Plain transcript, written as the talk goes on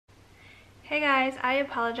Hey guys, I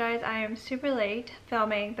apologize. I am super late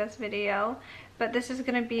filming this video, but this is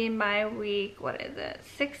going to be my week,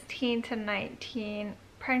 16 to 19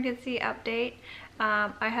 pregnancy update.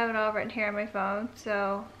 I have it all written here on my phone,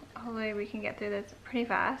 so hopefully we can get through this pretty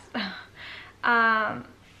fast.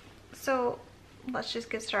 So let's just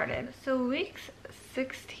get started. So week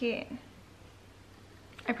 16,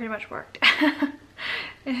 I pretty much worked.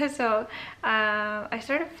 So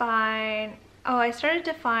I started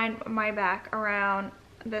to find my back around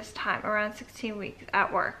this time, around 16 weeks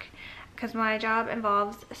at work, because my job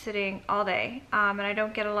involves sitting all day, and I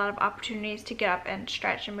don't get a lot of opportunities to get up and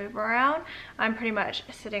stretch and move around. I'm pretty much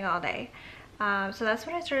sitting all day. So that's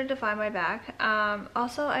when I started to find my back.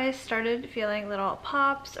 Also, I started feeling little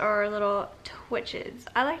pops or little twitches.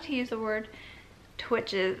 I like to use the word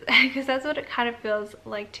twitches because that's what it kind of feels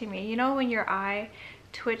like to me. You know, when your eye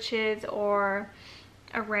twitches or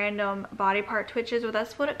a random body part twitches? Well,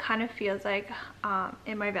 that's what it kind of feels like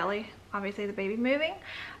in my belly. Obviously the baby moving.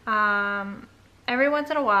 Every once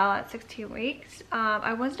in a while at 16 weeks.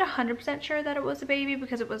 I wasn't 100% sure that it was a baby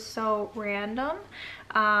because it was so random,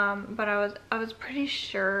 but I was pretty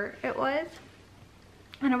sure it was.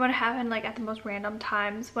 And it would happen like at the most random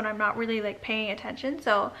times when I'm not really like paying attention.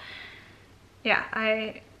 So yeah,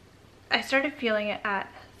 I started feeling it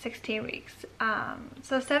at 16 weeks.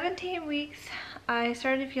 So 17 weeks, I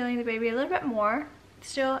started feeling the baby a little bit more,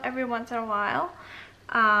 still every once in a while,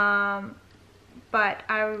 but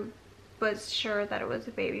I was sure that it was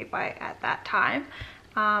a baby at that time.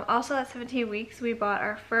 Also at 17 weeks, we bought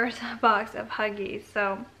our first box of Huggies.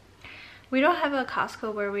 So we don't have a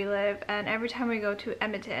Costco where we live, and every time we go to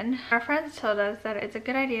Edmonton, our friends told us that it's a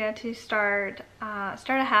good idea to start a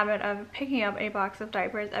habit of picking up a box of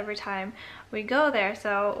diapers every time we go there.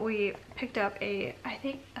 So we picked up I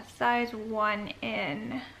think a size 1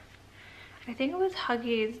 in, I think it was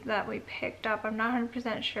Huggies that we picked up. I'm not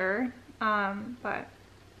 100% sure, but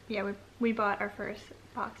yeah, we bought our first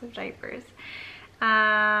box of diapers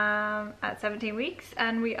at 17 weeks,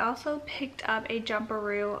 and we also picked up a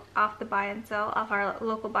jumperoo off the buy and sell, off our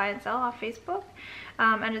local buy and sell off Facebook,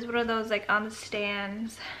 and it's one of those like on the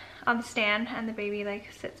stand, and the baby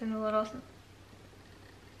like sits in the little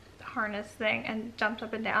harness thing and jumps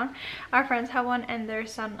up and down. Our friends have one and their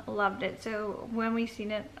son loved it, so when we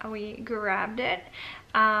seen it, we grabbed it.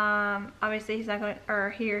 Obviously he's not going to,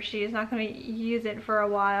 or he or she is not going to use it for a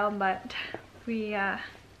while, but we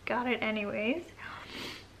got it anyways.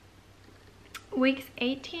 Weeks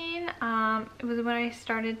 18, it was when I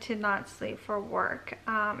started to not sleep for work,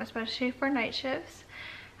 especially for night shifts.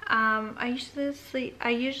 I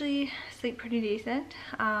usually sleep pretty decent,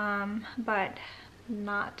 but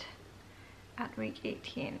not at week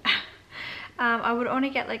 18. I would only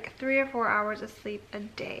get like 3 or 4 hours of sleep a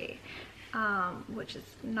day, which is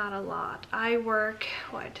not a lot. I work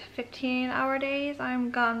 15-hour days.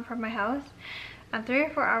 I'm gone from my house, and 3 or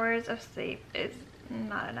 4 hours of sleep is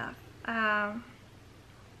not enough.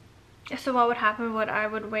 So what would happen would I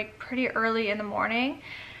would wake pretty early in the morning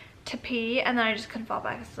to pee, and then I just couldn't fall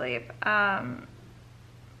back asleep,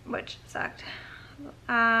 which sucked.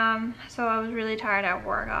 So I was really tired at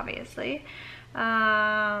work, obviously.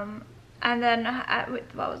 And then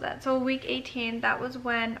what was that? So week 18, that was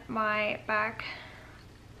when my back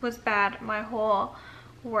was bad my whole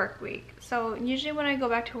work week. So usually when I go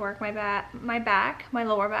back to work, my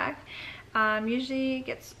lower back, usually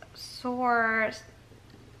gets sore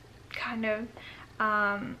kind of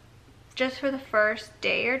just for the first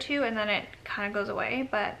day or two, and then it kind of goes away.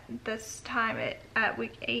 But this time at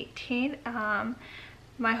week 18,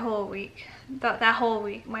 my whole week, that whole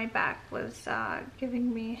week, my back was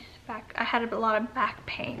giving me back. I had a lot of back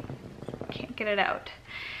pain. Can't get it out.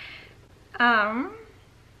 And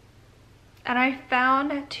I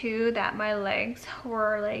found too that my legs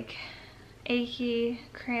were like achy,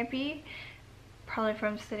 crampy, probably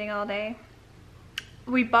from sitting all day.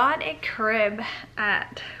 We bought a crib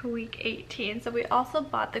at week 18, so we also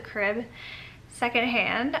bought the crib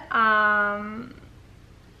secondhand. I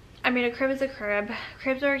mean, a crib is a crib.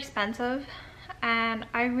 Cribs are expensive, and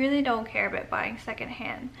I really don't care about buying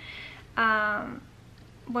secondhand.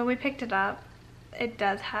 When we picked it up, it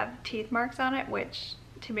does have teeth marks on it, which,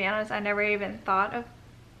 to be honest, I never even thought of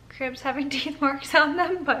cribs having teeth marks on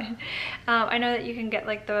them, but I know that you can get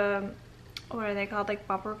like the, what are they called, like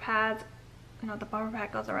bumper pads. No, the bumper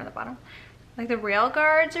pad goes around the bottom, like the rail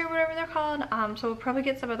guards or whatever they're called. So we'll probably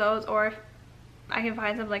get some of those, or if I can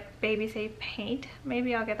find some like baby safe paint,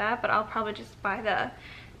 maybe I'll get that, but I'll probably just buy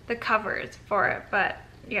the covers for it. But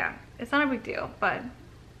yeah, it's not a big deal, but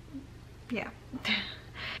yeah.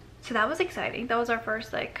 So that was exciting. That was our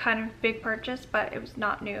first like kind of big purchase, but it was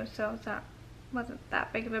not new, so it's not wasn't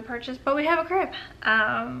that big of a purchase, but we have a crib.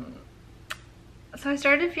 So I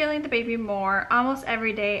started feeling the baby more almost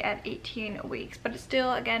every day at 18 weeks, but it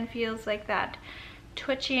still again feels like that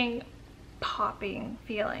twitching, popping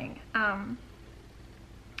feeling.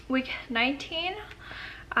 Week 19,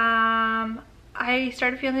 I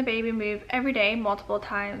started feeling the baby move every day, multiple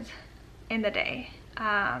times in the day.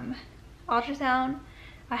 Ultrasound,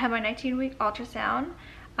 I had my 19-week ultrasound.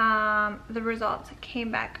 The results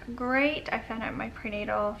came back great. I found out my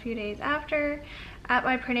prenatal a few days after. At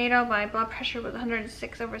my prenatal, my blood pressure was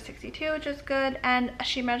 106/62, which is good, and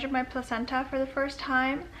she measured my placenta for the first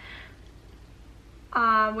time,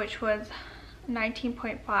 which was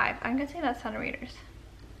 19.5. I'm guessing that's centimeters.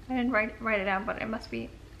 I didn't write it down, but it must be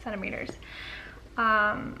centimeters.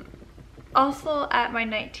 Also at my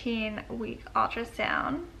 19-week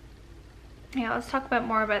ultrasound, yeah, let's talk about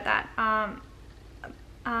more about that.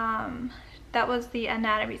 That was the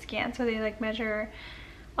anatomy scan, so they like measure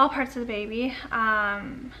all parts of the baby.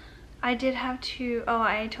 I did have to,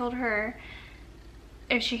 I told her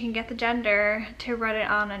if she can get the gender to write it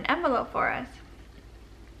on an envelope for us.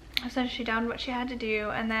 So she done what she had to do,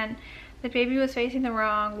 and then the baby was facing the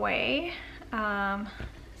wrong way.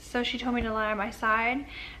 So she told me to lie on my side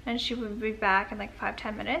and she would be back in like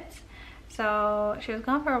 5-10 minutes. So she was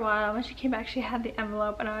gone for a while. When she came back, she had the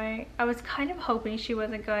envelope, and I was kind of hoping she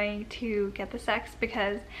wasn't going to get the sex,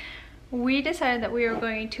 because we decided that we were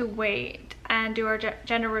going to wait and do our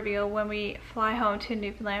gender reveal when we fly home to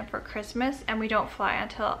Newfoundland for Christmas, and we don't fly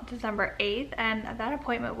until December 8th, and that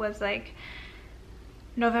appointment was like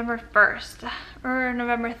November 1st or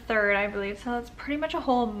November 3rd, I believe. So it's pretty much a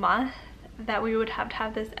whole month that we would have to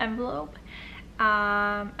have this envelope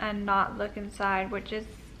and not look inside, which is,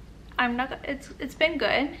 it's been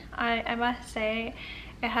good. I must say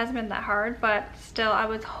it hasn't been that hard, but still I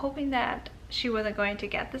was hoping that she wasn't going to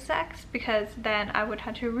get the sex, because then I would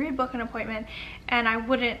have to rebook an appointment and I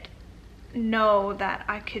wouldn't know that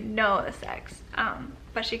I could know the sex.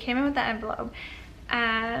 But she came in with the envelope,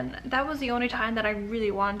 and that was the only time that I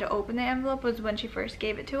really wanted to open the envelope, was when she first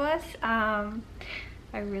gave it to us.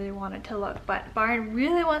 I really wanted to look, but Byron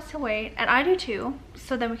really wants to wait, and I do too,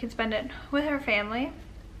 so then we can spend it with her family.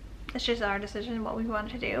 It's just our decision what we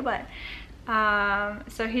wanted to do, but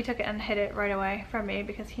so he took it and hid it right away from me,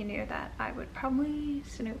 because he knew that I would probably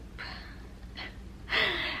snoop.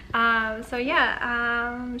 So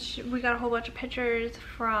yeah, we got a whole bunch of pictures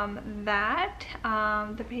from that.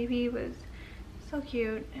 The baby was so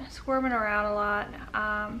cute, squirming around a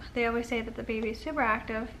lot. They always say that the baby is super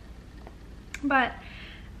active, but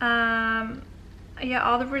yeah,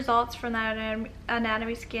 all the results from that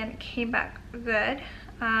anatomy scan came back good.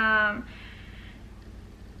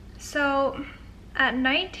 So at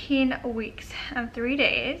 19 weeks and 3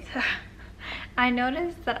 days, I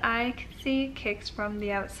noticed that I could see kicks from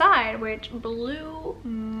the outside, which blew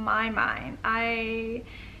my mind. I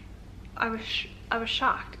was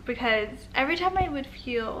shocked, because every time I would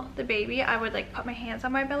feel the baby, I would like put my hands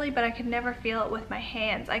on my belly, but I could never feel it with my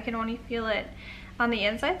hands. I can only feel it on the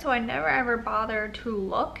inside, so I never ever bothered to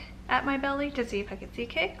look at my belly to see if I could see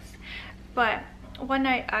kicks. But one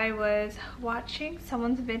night I was watching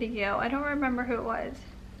someone's video. I don't remember who it was.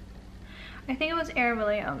 I think it was Erin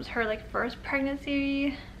Williams, her like first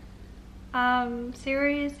pregnancy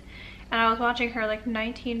series, and I was watching her like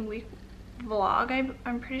 19-week vlog,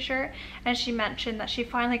 I'm pretty sure, and she mentioned that she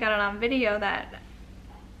finally got it on video, that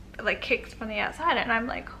like kicks from the outside, and I'm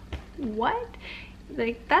like, what?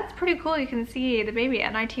 Like, that's pretty cool. You can see the baby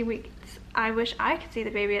at 19 weeks. I wish I could see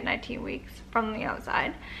the baby at 19 weeks from the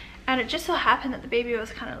outside. And it just so happened that the baby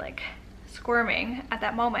was kind of like squirming at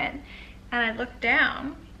that moment, and I looked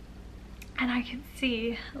down and I could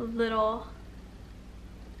see little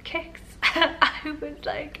kicks. I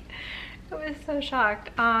was so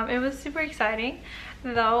shocked. It was super exciting,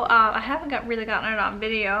 though. I haven't really gotten it on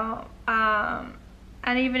video, and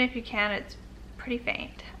even if you can, it's pretty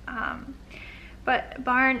faint. But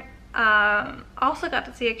Byron also got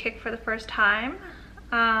to see a kick for the first time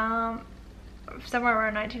somewhere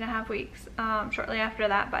around 19.5 weeks, shortly after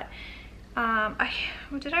that. But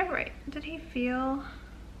what did I write? Did he feel?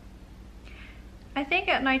 I think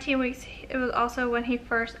at 19 weeks, it was also when he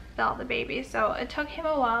first felt the baby. So it took him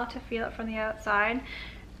a while to feel it from the outside,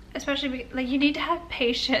 especially because, like, you need to have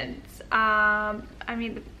patience. I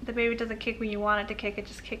mean, the baby doesn't kick when you want it to kick, it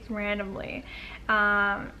just kicks randomly.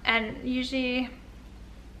 And usually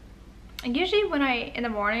when in the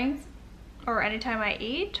mornings, or anytime I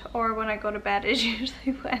eat, or when I go to bed, is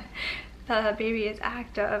usually when the baby is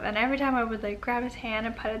active. And every time I would like grab his hand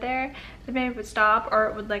and put it there, the baby would stop, or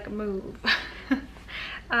it would like move.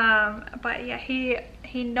 But yeah,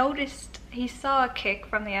 he noticed he saw a kick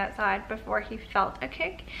from the outside before he felt a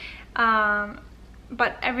kick.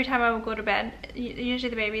 But every time I would go to bed, usually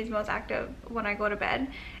the baby is most active when I go to bed,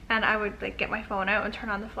 and I would like get my phone out and turn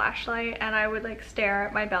on the flashlight, and I would like stare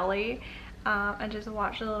at my belly and just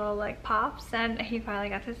watch the little like pops, and he finally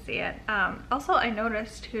got to see it. Also, I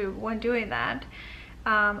noticed too when doing that,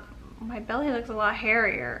 my belly looks a lot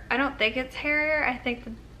hairier. I don't think it's hairier. I think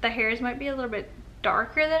the hairs might be a little bit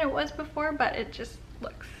darker than it was before, but it just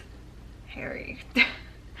looks hairy.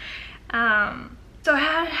 So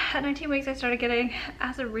at 19 weeks I started getting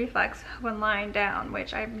acid reflux when lying down,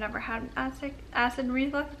 which I've never had acid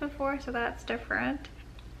reflux before, so that's different.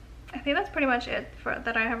 I think that's pretty much it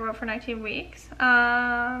that I have wrote for 19 weeks.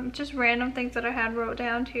 Just random things that I had wrote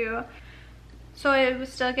down too. So I was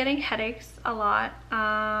still getting headaches a lot.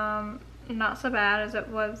 Not so bad as it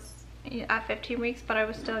was at 15 weeks, but I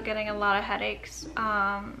was still getting a lot of headaches,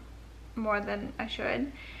 more than I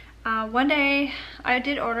should. One day I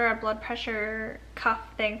did order a blood pressure cuff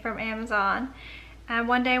thing from Amazon, and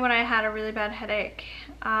one day when I had a really bad headache,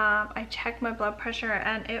 I checked my blood pressure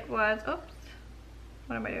and it was, oops,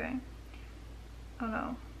 what am I doing? Oh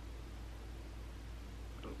no,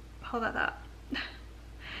 hold that thought.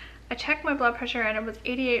 I checked my blood pressure and it was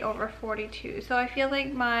 88/42. So I feel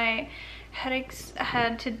like my headaches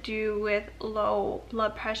had to do with low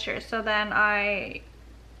blood pressure. So then I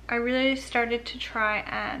really started to try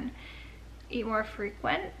and eat more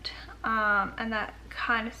frequent, and that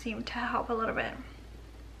kind of seemed to help a little bit.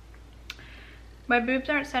 My boobs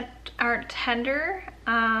aren't tender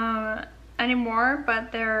anymore,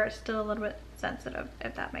 but they're still a little bit sensitive,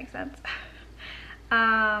 if that makes sense.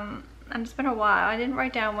 And it's been a while. I didn't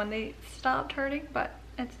write down when they stopped hurting, but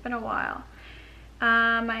it's been a while.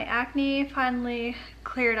 My acne finally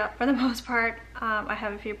cleared up for the most part. I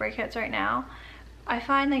have a few breakouts right now. I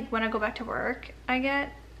find like when I go back to work, I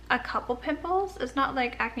get a couple pimples. It's not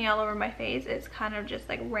like acne all over my face. It's kind of just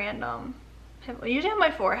like random pimples. Usually on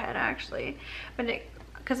my forehead actually, but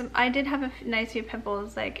because I did have a nice few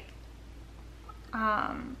pimples like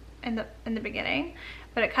in the beginning,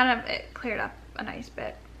 but it cleared up a nice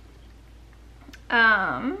bit.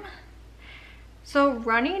 So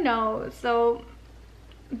runny nose. So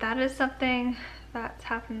that is something that's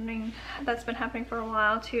been happening for a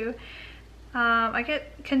while too. I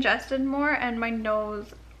get congested more and my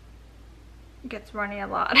nose gets runny a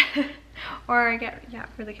lot. Or I get, yeah,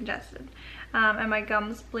 really congested. And my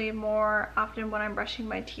gums bleed more often when I'm brushing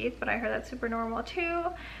my teeth, but I heard that's super normal too.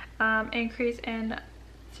 Increase in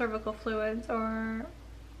cervical fluids, or,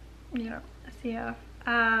 you know, CF.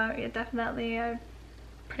 Yeah, definitely. I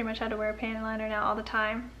pretty much had to wear a panty liner now all the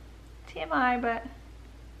time. TMI, but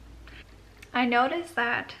I noticed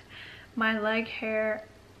that my leg hair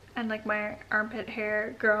and like my armpit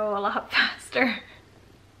hair grow a lot faster.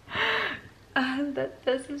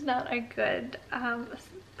 This is not a good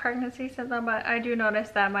pregnancy symptom, but I do notice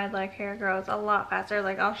that my leg hair grows a lot faster.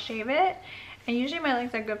 Like I'll shave it, and usually my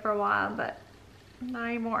legs are good for a while, but not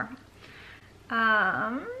anymore.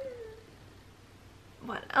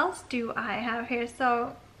 What else do I have here?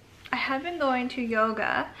 So I had been going to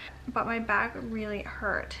yoga, but my back really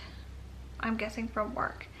hurt. I'm guessing from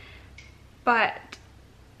work. But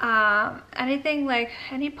anything like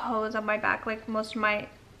any pose on my back, like most of my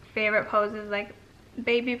favorite poses, like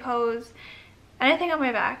baby pose, anything on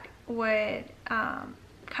my back would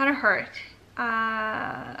kind of hurt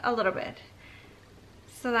a little bit.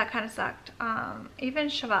 So that kind of sucked. Even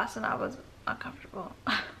Shavasana was uncomfortable.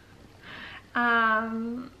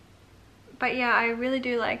 But yeah, I really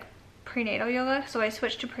do like prenatal yoga, so I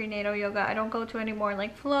switched to prenatal yoga. I don't go to any more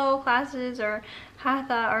like flow classes or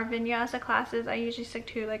hatha or vinyasa classes. I usually stick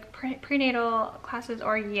to like prenatal classes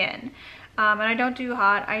or yin. And I don't do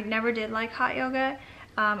hot. I never did like hot yoga.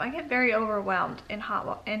 I get very overwhelmed in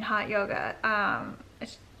hot yoga. I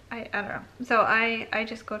don't know. So I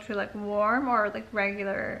just go to like warm or like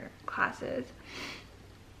regular classes.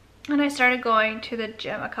 And I started going to the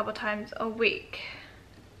gym a couple times a week.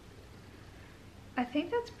 I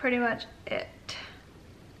think that's pretty much it.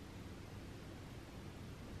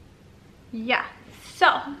 Yeah,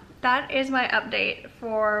 so that is my update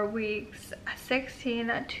for weeks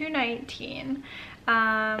 16 to 19.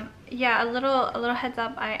 Yeah, a little heads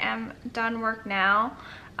up, I am done work now.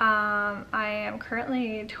 I am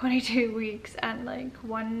currently 22 weeks and like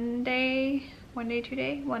one day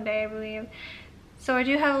I believe. So I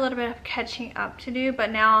do have a little bit of catching up to do,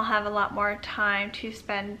 but now I'll have a lot more time to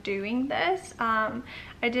spend doing this. I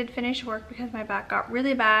did finish work because my back got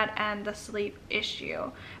really bad and the sleep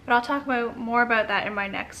issue, but I'll talk more about that in my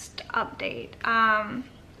next update.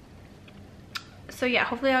 So yeah,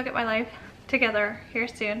 hopefully I'll get my life together here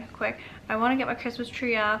soon, quick. I want to get my Christmas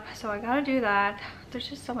tree up, so I gotta do that. There's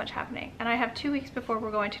just so much happening, and I have 2 weeks before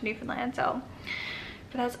we're going to Newfoundland, so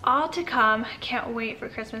but that's all to come. Can't wait for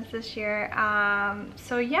Christmas this year.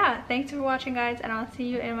 So yeah, thanks for watching, guys, and I'll see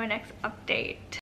you in my next update.